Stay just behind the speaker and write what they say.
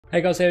Hey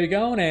guys, how you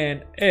going?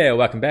 And yeah,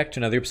 welcome back to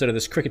another episode of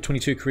this Cricket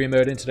 22 career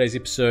mode. In today's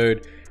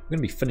episode, we're going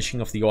to be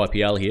finishing off the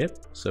IPL here.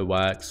 So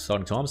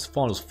exciting times.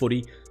 Finals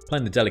footy,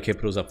 playing the Delhi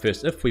Capitals up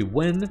first. If we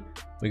win,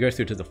 we go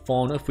through to the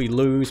final. If we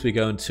lose, we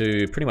go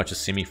into pretty much a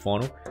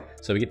semi-final.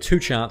 So we get two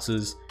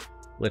chances.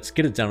 Let's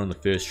get it done on the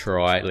first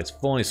try. Let's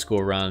finally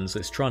score runs.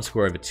 Let's try and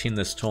score over 10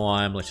 this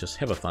time. Let's just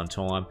have a fun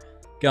time.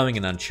 Going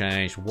in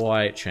unchanged.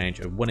 Why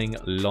change a winning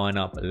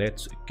lineup?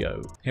 Let's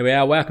go. Here we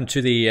are. Welcome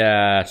to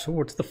the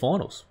towards the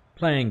finals.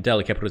 Playing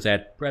Delhi Capitals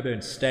at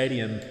Bradburn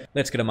Stadium.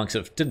 Let's get amongst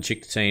it. Didn't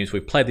check the teams. We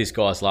played these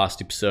guys last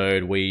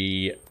episode.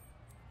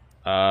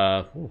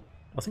 I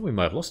think we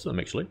might have lost to them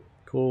actually.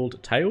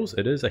 Called Tails.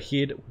 It is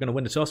ahead. We're going to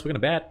win the toss. We're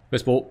going to bat.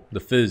 First ball, the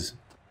Fizz.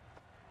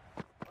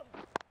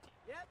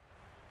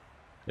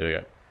 There we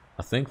go.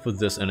 I think for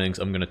this innings,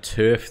 I'm going to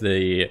turf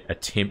the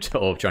attempt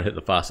of trying to hit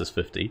the fastest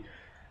 50.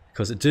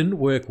 Because it didn't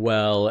work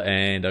well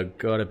and I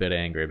got a bit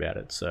angry about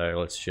it. So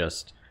let's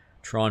just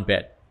try and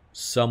bat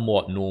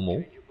somewhat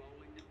normal.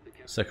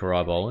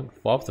 Sakurai bowling.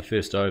 5 the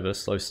first over,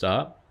 slow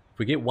start. If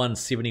we get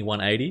 170,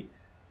 180,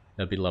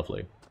 that'd be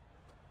lovely.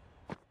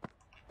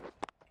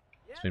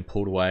 It's been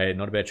pulled away,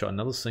 not a bad shot.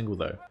 Another single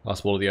though.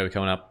 Last ball of the over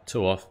coming up,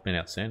 2 off, been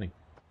outstanding.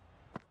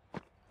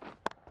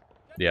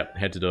 Yep,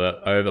 had to do it.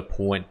 Over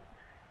point.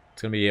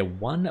 It's going to be a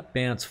 1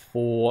 bounce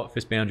 4,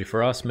 first boundary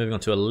for us. Moving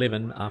on to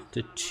 11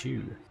 after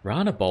 2.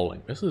 Rana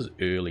bowling. This is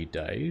early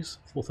days.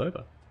 4th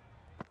over.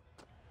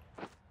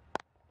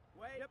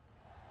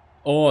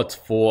 Oh, it's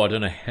 4. I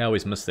don't know how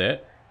he's missed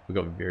that. We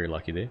got very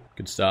lucky there.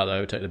 Good start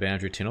though. Take the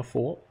boundary. 10 off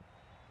 4.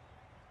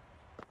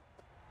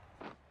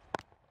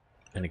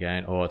 And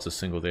again, oh, it's a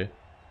single there.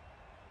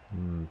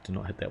 Did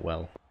not hit that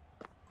well.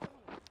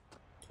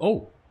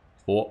 Oh,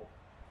 4.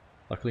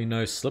 Luckily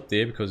no slip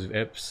there because we've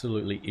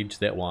absolutely edged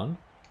that one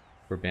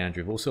for a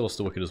boundary. We've also lost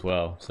the wicket as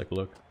well. Let's take a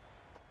look.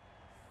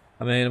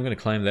 I mean, I'm going to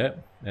claim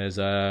that as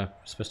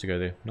supposed to go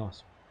there.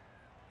 Nice.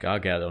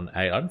 Garg out on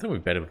 8. I don't think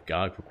we've batted with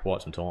Garg for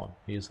quite some time.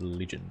 He is a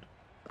legend.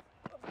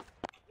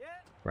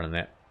 Running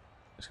that.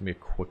 It's going to be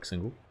a quick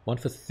single. 1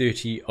 for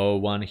 30,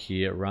 0-1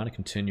 here. Rana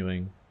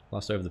continuing.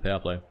 Last over the power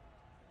play.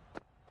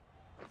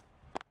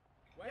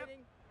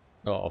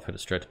 Oh, I've hit it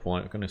straight to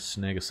point. I'm going to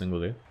snag a single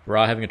there.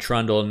 Ra having a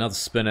trundle. Another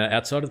spinner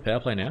outside of the power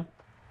play now.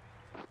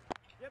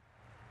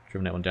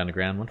 Driven that one down the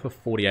ground. 1 for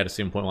 48 of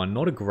 7.1.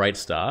 Not a great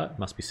start,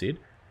 must be said.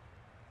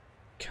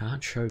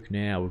 Can't choke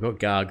now. We've got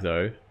Garg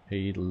though.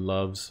 He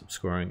loves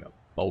scoring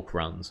bulk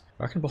runs.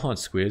 I reckon behind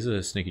squares is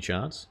a sneaky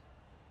chance.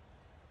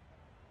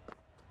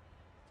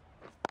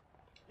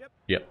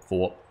 Yep,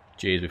 4.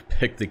 Jeez, we've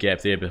picked the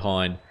gap there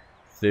behind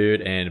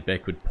third and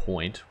backward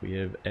point. We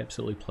have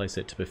absolutely placed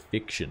that to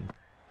perfection.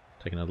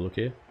 Take another look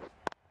here.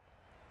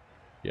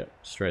 Yep,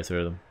 straight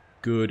through them.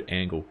 Good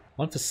angle.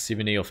 1 for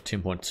 70 off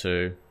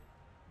 10.2.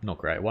 Not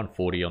great.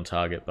 140 on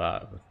target,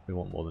 but we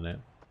want more than that.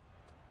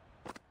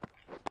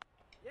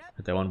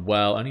 Hit that one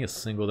well. Only a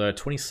single though.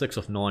 26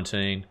 off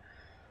 19.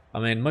 I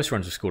mean, most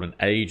runs we've scored in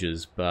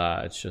ages,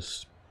 but it's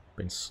just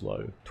been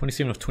slow.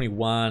 27 off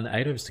 21.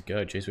 8 overs to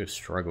go. Jeez, we've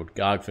struggled.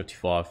 Garg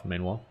 55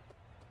 meanwhile.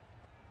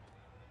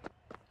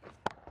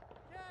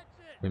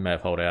 We may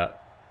have holed out.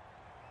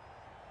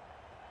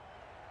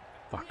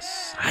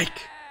 Fuck's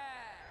sake.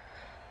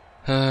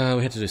 We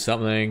had to do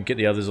something. Get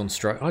the others on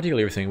strike.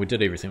 Ideally everything. We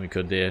did everything we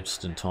could there.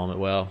 Just didn't time it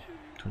well.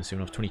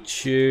 27 off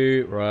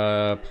 22.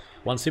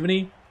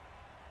 170.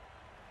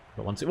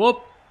 Got 170.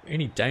 Whoop!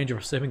 Any danger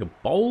of us having a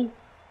bowl?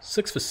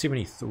 6 for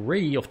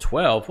 73 off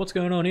 12. What's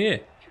going on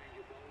here?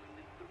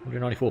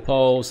 194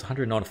 poles.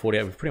 109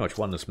 48. We've pretty much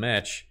won this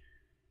match.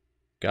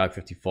 Garg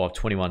 55.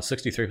 21.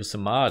 63 for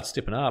Samad.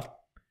 Stepping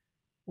up.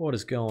 What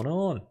is going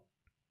on?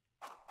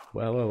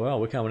 Well.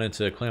 We're coming in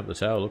to clean up the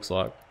tail, looks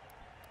like.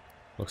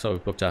 Looks like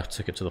we've booked our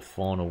ticket to the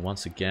final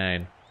once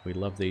again. We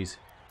love these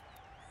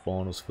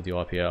finals for the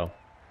IPL.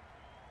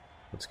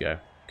 Let's go.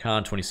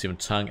 Khan 27.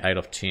 Tung 8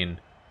 off 10.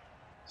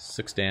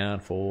 6 down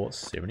for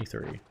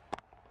 73. Hit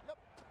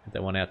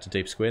that one out to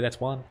deep square.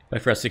 That's 1.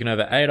 Back for our second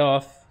over. 8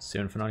 off.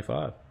 7 for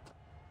 95.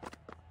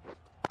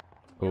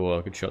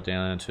 Oh, good shot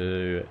down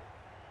to...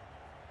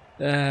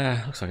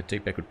 looks like a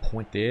deep backward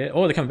point there.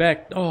 Oh, they're coming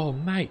back. Oh,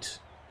 mate.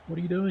 What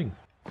are you doing?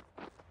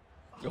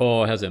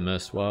 Oh, how's that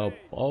missed? Well,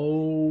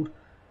 bold.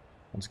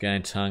 Once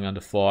again, Tung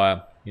under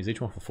fire. He's each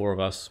one for 4 of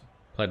us.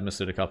 Played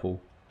missed it a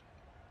couple.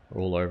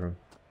 We're all over him.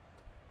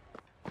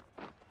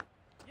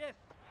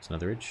 It's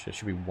another edge. That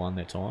should be 1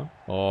 that time.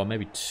 Oh,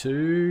 maybe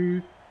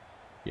 2.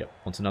 Yep,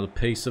 wants another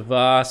piece of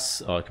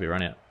us. Oh, it could be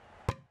run out.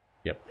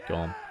 Yep,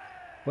 gone.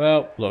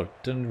 Well,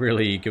 look, didn't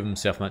really give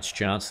himself much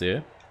chance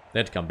there. They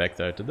had to come back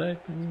though, did they?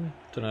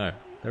 Don't know.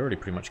 They're already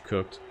pretty much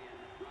cooked.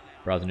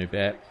 Rather new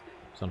bat.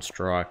 It's on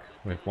strike.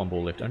 We have 1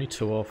 ball left. Only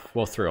 2 off.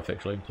 Well, 3 off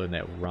actually, including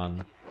that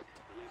run.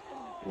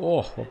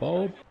 Oh, what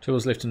bold. 2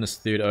 balls left in this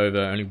third over.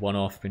 Only 1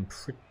 off. Been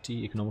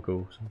pretty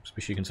economical,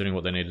 especially considering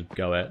what they needed to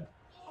go at.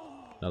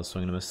 Another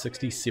swing and a miss.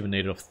 67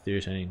 needed off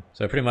 13.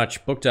 So pretty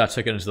much booked our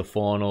ticket into the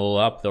final.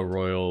 Up the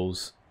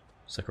Royals.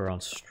 Sakurai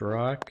on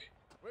strike.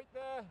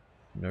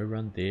 No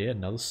run there.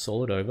 Another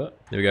solid over.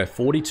 There we go.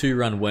 42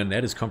 run win.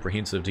 That is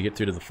comprehensive to get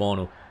through to the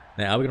final.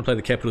 Now, are we going to play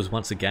the Capitals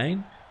once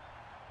again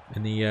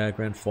in the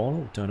grand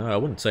final? Don't know. I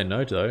wouldn't say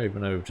no though,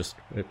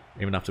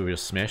 even after we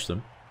just smashed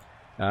them.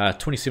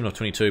 27 of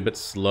 22, a bit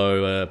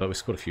slow, but we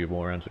scored a few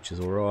more rounds, which is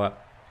alright.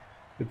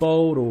 We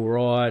bowled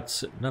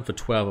alright. None for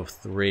 12 of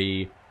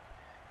 3.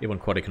 Everyone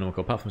quite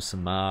economical, apart from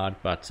Samad,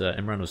 but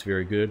Imran was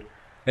very good.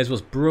 As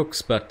was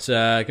Brooks, but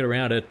get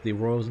around it, the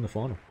Royals in the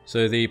final.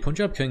 So the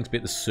Punjab Kings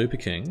beat the Super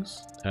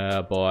Kings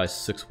by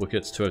 6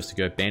 wickets, 2 overs to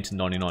go, Banton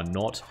 99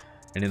 not.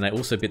 And then they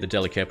also beat the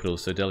Delhi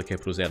Capitals, so Delhi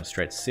Capitals out in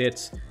straight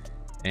sets.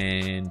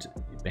 And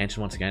Banton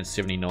once again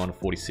 79 of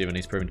 47.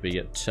 He's proven to be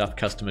a tough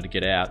customer to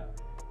get out.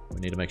 We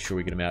need to make sure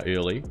we get him out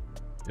early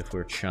if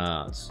we're a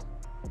chance.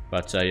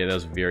 But yeah, that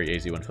was a very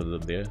easy one for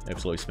them there.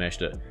 Absolutely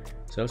smashed it.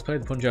 So let's play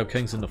the Punjab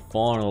Kings in the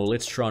final.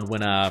 Let's try and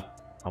win our...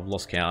 I've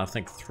lost count. I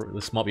think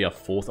this might be our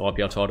 4th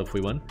IPL title if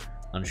we win.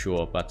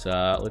 Unsure, but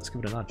let's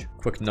give it a nudge.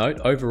 Quick note,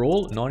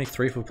 overall,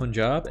 93 for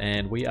Punjab,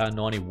 and we are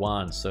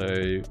 91.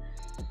 So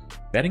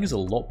batting is a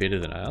lot better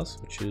than ours,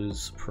 which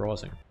is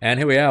surprising. And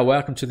here we are.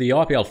 Welcome to the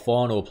IPL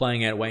final,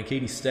 playing at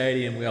Wankhede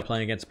Stadium. We are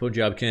playing against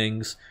Punjab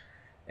Kings.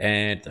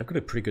 And they've got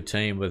a pretty good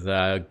team with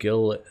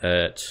Gill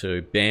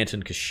to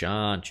Banton,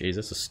 Kashan. Jeez,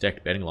 that's a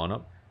stacked batting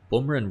lineup.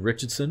 Bumrah and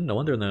Richardson. No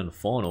wonder they're in the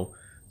final.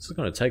 This is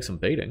going to take some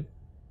beating.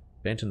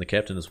 Banton the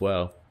captain as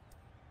well.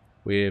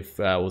 We've,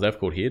 well, they've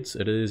called heads.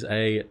 It is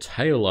a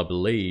tail, I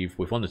believe.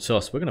 We've won the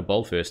toss. We're going to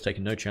bowl first,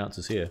 taking no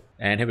chances here.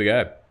 And here we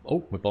go.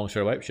 Oh, we're bowling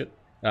straight away. Shit.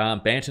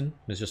 Banton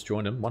has just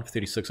joined him. 1 for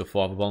 36 or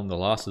 5. We're bowling the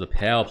last of the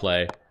power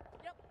play.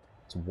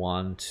 It's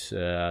 1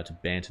 to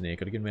Banton there.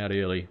 Got to get him out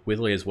early.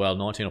 Weatherly as well.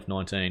 19 off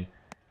 19.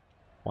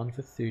 1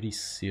 for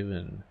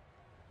 37.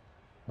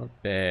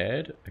 Not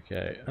bad.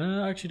 Okay.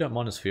 I actually don't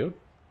mind his field.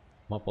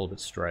 Might bowl a bit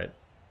straight.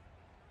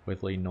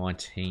 Weatherly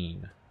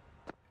 19.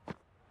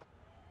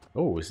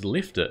 Oh, he's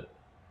left it.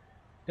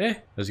 Yeah.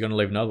 Is he going to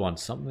leave another one?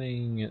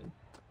 Something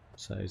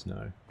says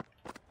no.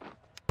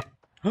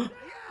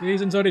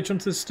 He's inside edge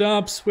onto the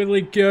stumps.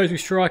 Weatherly goes. We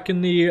strike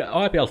in the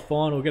IPL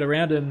final. Get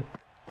around him.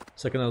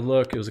 Second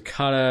look. It was a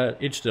cutter.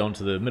 Edged it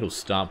onto the middle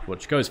stump,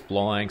 which goes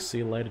flying. See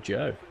you later,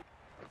 Joe.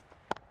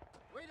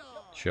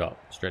 Shot.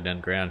 Straight down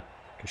the ground.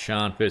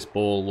 Kashan, first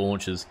ball,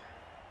 launches.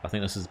 I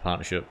think this is a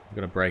partnership.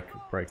 We're going to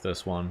break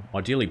this one.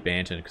 Ideally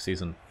Banton, because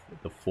he's in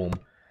the form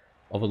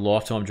of a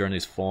lifetime during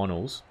these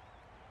finals.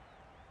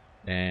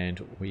 And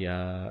we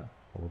are...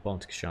 Well, we're bowling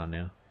to Kashan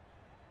now.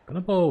 Going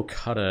to bowl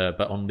cutter,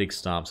 but on leg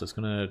stump, so it's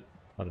going to...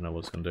 I don't know what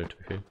it's going to do, to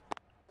be fair.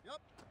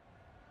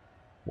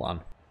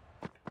 1.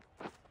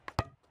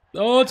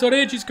 Oh, it's on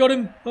edge. He's got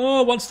him.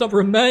 Oh, 1 stump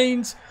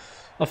remains.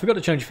 I forgot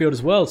to change field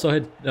as well, so I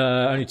had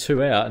only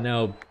 2 out, and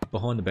now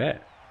behind the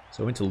bat.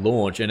 So I went to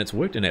launch, and it's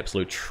worked an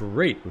absolute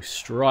treat. We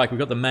strike. We've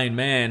got the main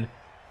man,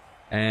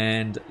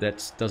 and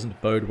that doesn't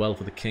bode well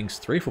for the Kings.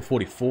 3 for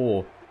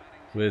 44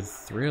 with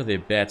 3 of their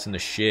bats in the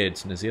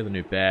sheds, and there's the other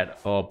new bat.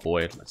 Oh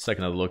boy, let's take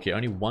another look here.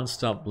 Only 1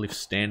 stump left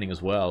standing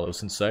as well. It was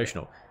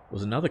sensational. It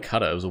was another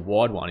cutter. It was a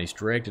wide one. He's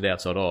dragged it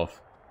outside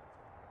off.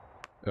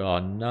 Oh,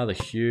 another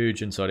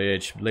huge inside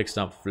edge. Leg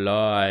stump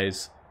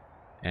flies,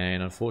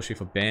 and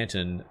unfortunately for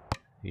Banton,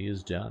 he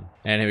is done.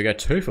 And here we go,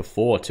 2 for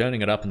 4,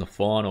 turning it up in the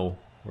final.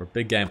 We're a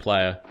big game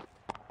player.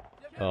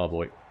 Oh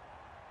boy.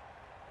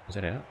 Is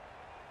that out?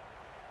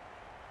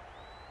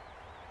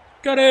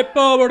 Got it!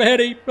 Oh, we're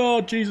heady!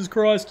 Oh, Jesus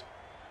Christ.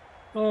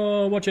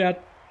 Oh, watch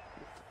out.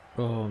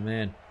 Oh,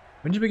 man.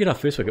 When did we get our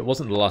first wicket? It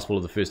wasn't the last ball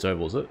of the first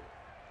over, was it?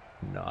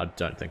 No, I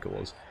don't think it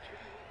was.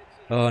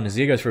 Oh,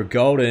 Nazir goes for a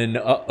golden.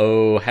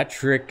 Uh-oh,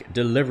 hat-trick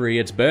delivery.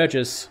 It's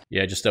Burgess.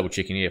 Yeah, just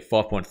double-checking here.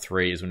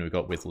 5.3 is when we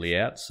got Weatherly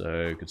out,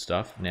 so good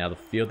stuff. Now, the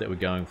field that we're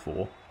going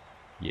for.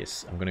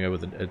 Yes, I'm going to go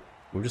with it.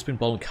 We've just been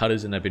bowling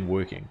cutters and they've been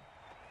working.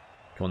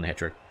 Come on, the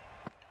hat-trick.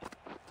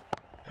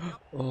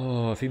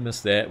 Oh, if he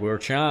missed that, we're a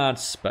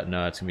chance. But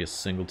no, it's going to be a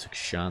single to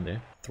Kashan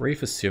there. 3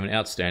 for 7,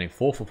 outstanding.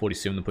 4 for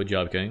 47, the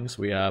Punjab Kings.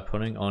 We are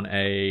putting on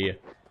a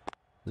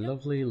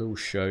lovely little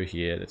show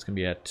here. That's going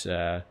to be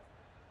at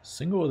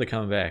single, or they're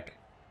coming back.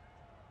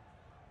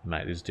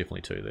 Mate, there's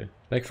definitely 2 there.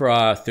 Back for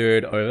our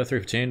 3rd over, 3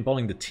 for 10.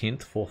 Bowling the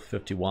 10th, 4 for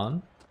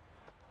 51.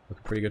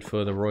 Looking pretty good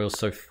for the Royals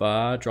so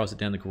far. Drives it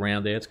down the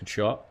ground there. It's a good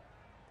shot.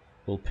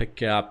 We'll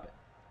pick up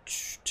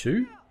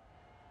 2?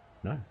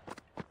 No.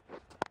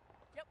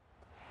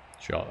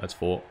 Shot, that's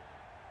 4.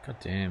 God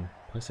damn.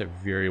 Plays that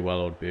very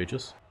well, old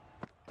Burgess.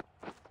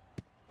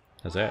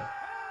 How's that?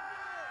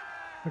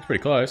 Looks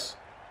pretty close.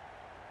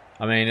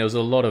 I mean, there was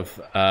a lot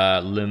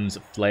of limbs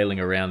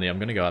flailing around there. I'm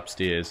going to go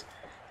upstairs.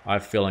 I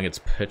have a feeling it's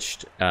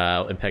pitched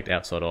impact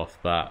outside off,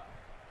 but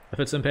if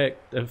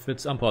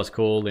it's umpire's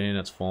call, then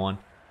it's fine.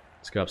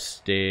 Let's go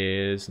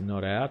upstairs,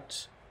 not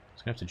out.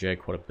 It's going to have to jag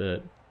quite a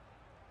bit.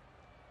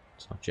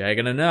 It's not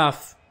jagging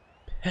enough.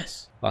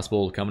 Piss. Last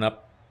ball coming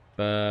up.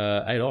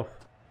 8 off.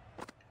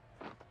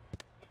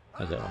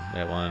 How's that one?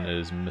 That one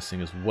is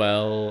missing as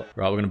well.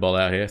 Right, we're going to bowl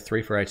out here.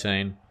 3 for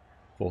 18.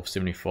 4 for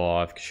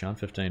 75. Kashan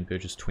 15.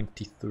 Burgess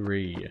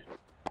 23.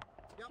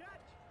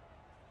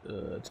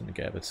 It's in the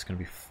gap. It's going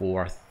to be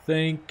 4, I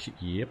think.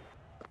 Yep.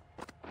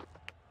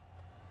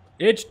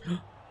 Edge.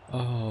 Oh,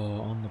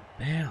 on the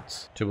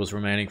bounce. 2 balls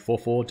remaining.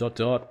 4-4, dot,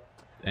 dot.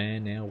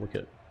 And now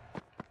wicket.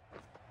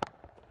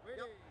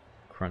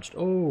 Crunched.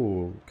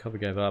 Oh, cover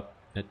gave up.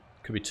 It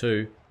could be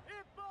 2.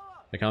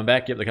 They're coming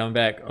back. Yep, they're coming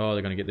back. Oh,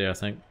 they're going to get there, I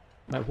think.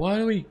 Mate, why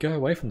do we go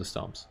away from the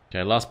stumps?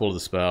 Okay, last ball of the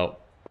spell.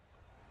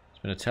 It's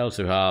been a tale of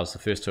 2 halves. The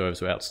first 2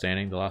 overs were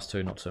outstanding. The last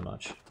 2, not so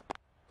much.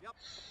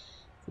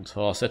 Full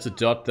toss. That's a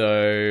dot,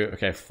 though.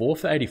 Okay, 4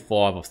 for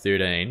 85 off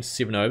 13.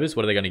 7 overs.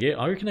 What are they going to get?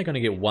 I reckon they're going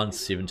to get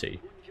 170.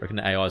 I reckon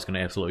the AI is going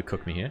to absolutely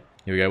cook me here.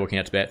 Here we go, working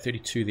out to bat.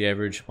 32 the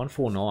average.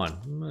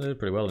 149.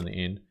 Pretty well in the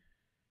end.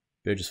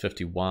 Burgess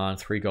 51.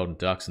 3 golden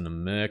ducks in the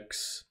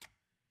mix.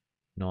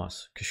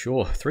 Nice.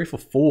 Kishore, 3 for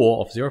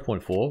 4 off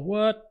 0.4.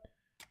 What?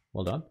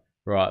 Well done.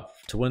 Right,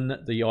 to win the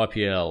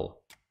IPL,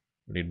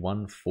 we need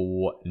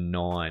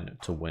 149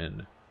 to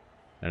win.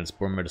 And it's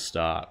Boomer to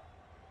start.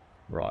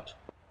 Right.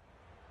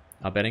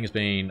 Our betting has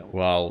been,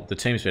 well, the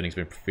team's betting has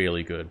been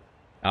fairly good.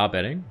 Our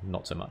betting,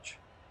 not so much.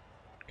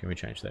 Can we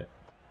change that?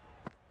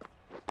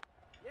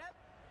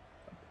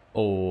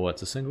 Oh,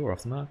 it's a single or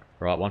off the mark.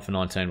 Right, 1 for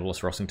 19, Willis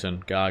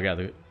Rossington. Garg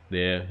out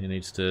there, he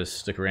needs to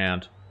stick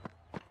around.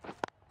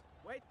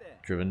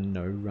 Driven,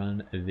 no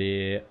run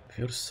there.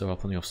 Field is so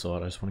up on the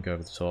offside, I just want to go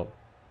over the top.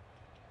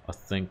 I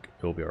think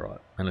it'll be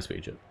alright, unless we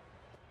Egypt.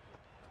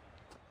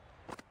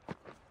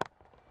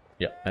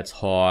 Yeah, that's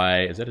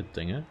high. Is that a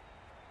dinger?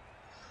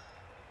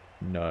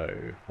 No.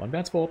 1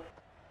 bounce ball.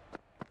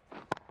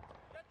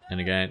 And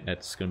again,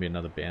 that's going to be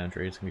another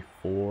boundary. It's going to be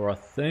 4, I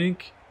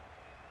think.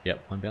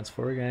 Yep, 1 bounce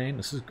 4 again.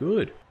 This is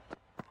good.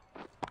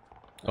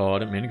 Oh, I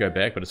didn't mean to go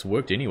back, but it's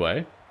worked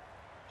anyway.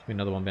 Should be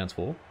another 1 bounce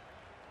 4.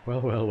 Well,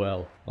 well,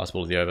 well. Last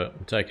ball of the over.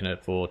 I'm taking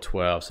it for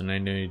 12, so no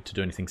need to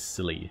do anything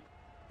silly.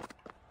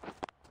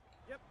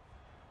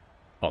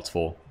 Oh, it's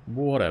 4.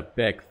 What a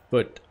back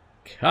foot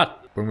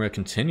cut. When we're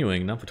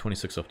continuing, none for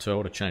 26 off 2. I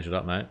would have changed it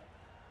up, mate.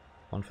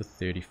 1 for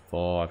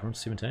 35. We're on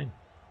 17.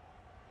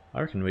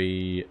 I reckon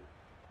we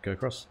go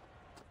across.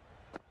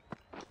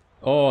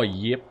 Oh,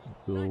 yep.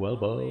 Well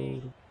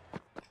bowled.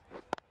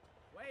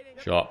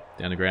 Shot.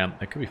 Down the ground.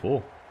 That could be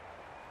 4.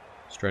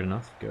 Straight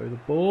enough. Go the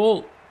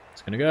ball.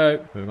 It's going to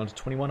go. Moving on to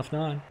 21 off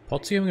 9.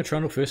 Potsy having a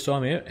trundle first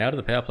time here. Out of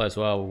the power play as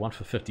well. 1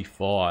 for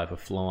 55. We're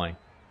flying.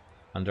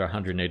 Under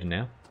 100 needed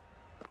now.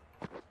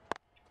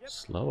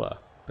 Slower.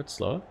 A bit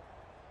slower.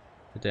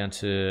 We're down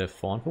to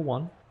fine for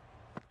 1.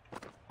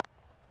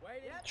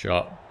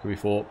 Shot. Could be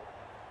 4.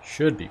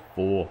 Should be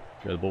 4.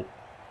 Go the ball.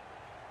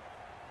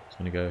 It's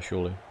going to go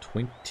surely.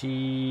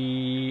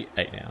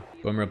 28 now.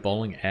 Boomer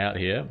bowling out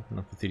here.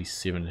 Not for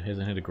 37.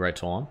 Hasn't had a great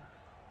time.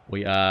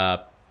 We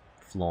are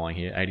flying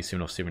here.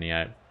 87 off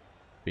 78.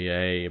 Be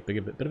a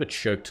bit of a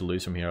choke to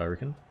lose from here, I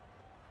reckon.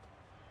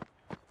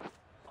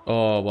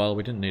 Oh, well,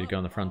 we didn't need to go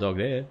on the front dog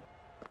there.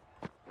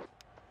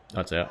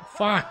 That's out.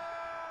 Fuck!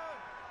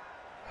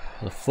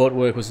 The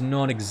footwork was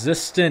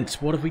non-existent.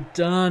 What have we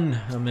done?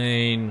 I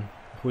mean,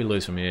 if we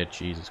lose from here,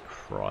 Jesus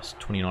Christ.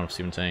 29 of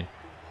 17.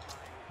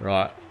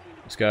 Right,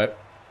 let's go.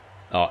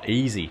 Oh,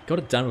 easy. Got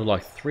it done with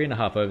like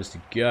 3.5 overs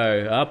to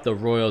go. Up the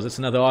Royals. It's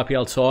another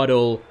IPL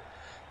title.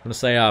 I'm going to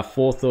say our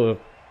fourth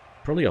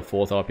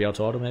IPL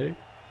title maybe.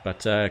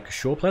 But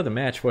Kishore played the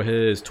match for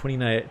his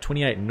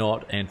 28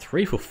 not and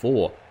 3 for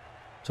 4.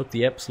 Took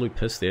the absolute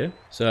piss there.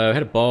 So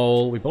had a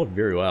bowl. We bowled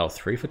very well.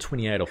 3 for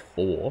 28 or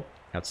 4.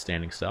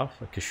 Outstanding stuff.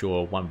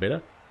 Kishore 1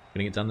 better.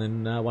 Gonna get done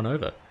than 1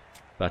 over.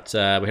 But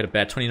we had a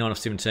bat 29 of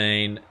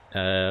 17.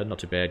 Not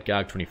too bad.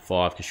 Garg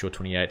 25. Kishore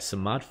 28.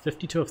 Samad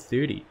 52 of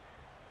 30.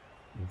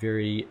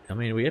 I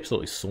mean, we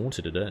absolutely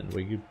sauntered it in.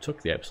 We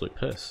took the absolute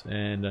piss.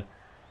 And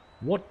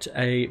what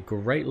a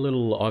great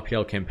little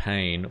IPL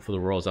campaign for the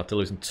Royals. After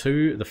losing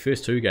the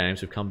first 2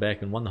 games, we've come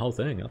back and won the whole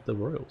thing up the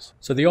Royals.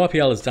 So the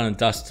IPL is done and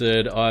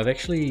dusted. I've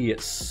actually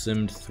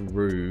simmed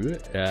through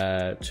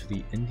to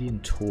the Indian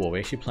tour. We're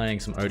actually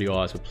playing some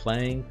ODIs. We're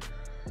playing,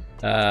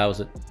 was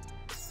it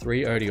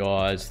 3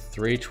 ODIs,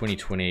 3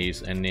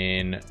 2020s, and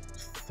then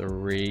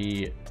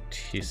 3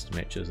 test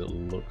matches, it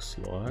looks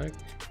like.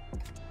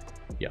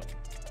 Yep.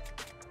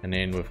 And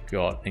then we've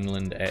got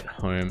England at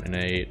home in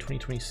a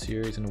 2020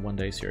 series and a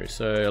 1-day series.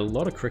 So a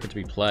lot of cricket to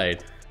be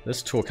played.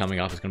 This tour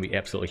coming up is going to be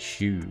absolutely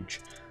huge.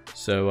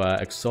 So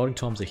exciting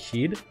times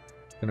ahead.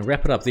 I'm going to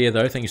wrap it up there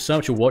though. Thank you so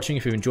much for watching.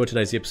 If you've enjoyed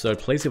today's episode,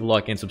 please leave a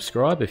like and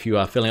subscribe. If you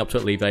are feeling up to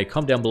it, leave a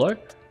comment down below.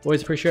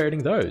 Always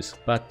appreciating those.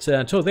 But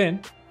until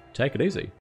then, take it easy.